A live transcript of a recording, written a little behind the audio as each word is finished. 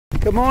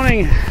Good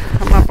morning.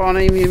 I'm up on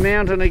Emu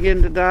Mountain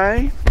again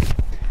today,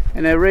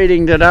 and our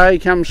reading today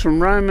comes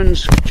from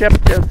Romans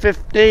chapter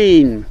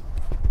 15.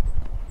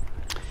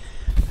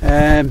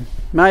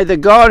 May the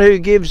God who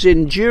gives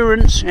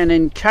endurance and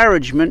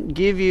encouragement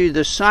give you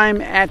the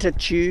same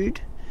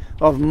attitude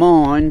of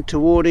mind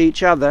toward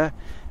each other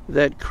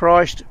that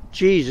Christ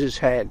Jesus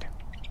had,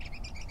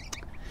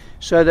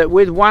 so that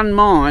with one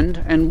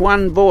mind and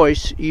one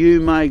voice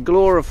you may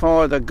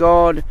glorify the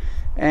God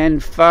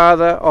and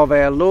Father of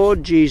our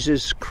Lord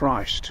Jesus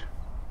Christ.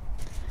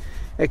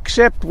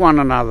 Accept one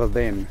another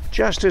then,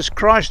 just as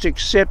Christ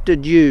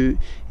accepted you,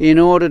 in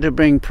order to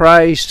bring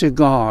praise to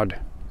God.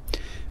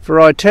 For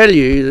I tell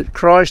you that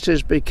Christ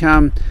has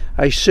become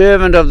a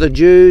servant of the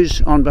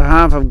Jews on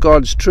behalf of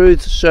God's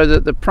truth, so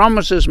that the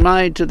promises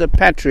made to the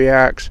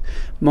patriarchs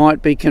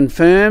might be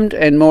confirmed,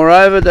 and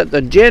moreover that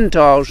the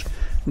Gentiles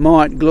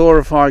might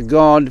glorify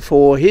God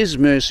for his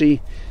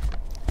mercy.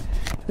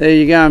 There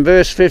you go, in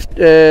verse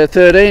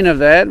 13 of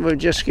that, we'll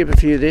just skip a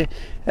few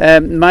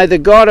there. May the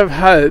God of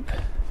hope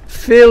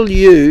fill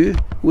you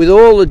with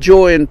all the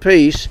joy and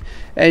peace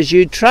as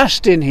you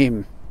trust in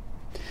him,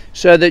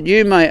 so that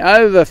you may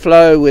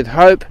overflow with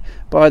hope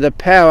by the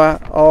power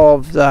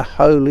of the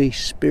Holy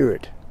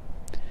Spirit.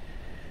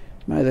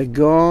 May the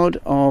God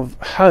of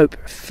hope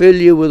fill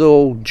you with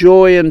all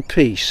joy and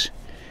peace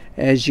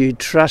as you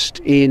trust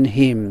in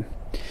him,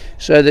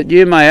 so that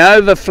you may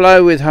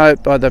overflow with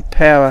hope by the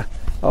power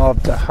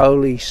of the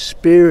Holy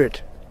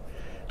Spirit.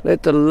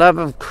 Let the love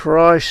of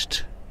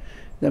Christ,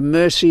 the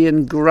mercy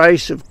and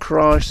grace of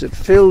Christ that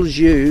fills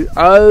you,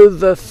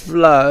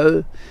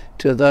 overflow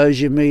to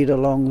those you meet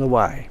along the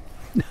way.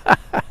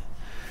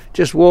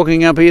 Just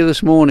walking up here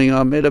this morning,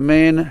 I met a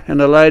man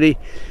and a lady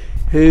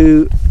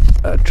who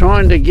are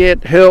trying to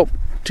get help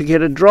to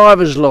get a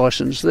driver's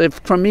license. They're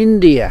from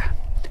India.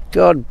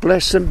 God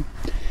bless them.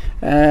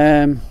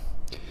 And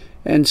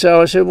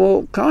so I said,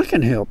 well, I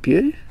can help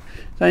you.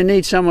 They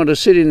need someone to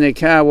sit in their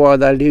car while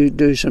they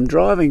do some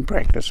driving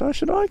practice. I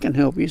said, I can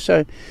help you.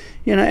 So,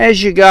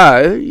 as you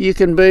go, you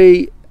can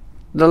be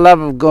the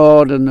love of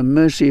God and the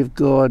mercy of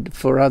God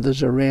for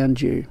others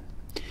around you.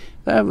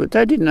 They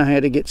didn't know how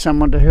to get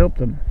someone to help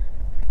them.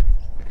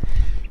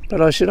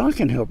 But I said, I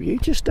can help you.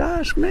 Just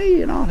ask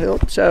me and I'll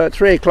help. So at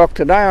 3 o'clock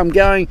today, I'm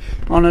going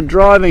on a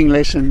driving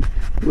lesson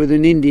with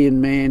an Indian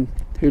man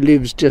who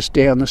lives just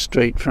down the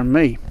street from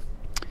me.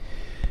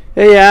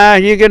 There you are.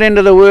 You get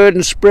into the Word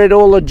and spread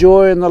all the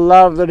joy and the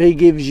love that he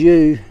gives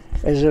you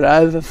as it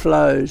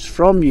overflows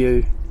from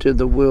you to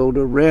the world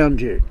around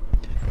you.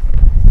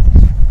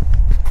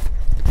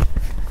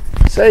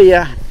 See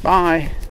ya. Bye.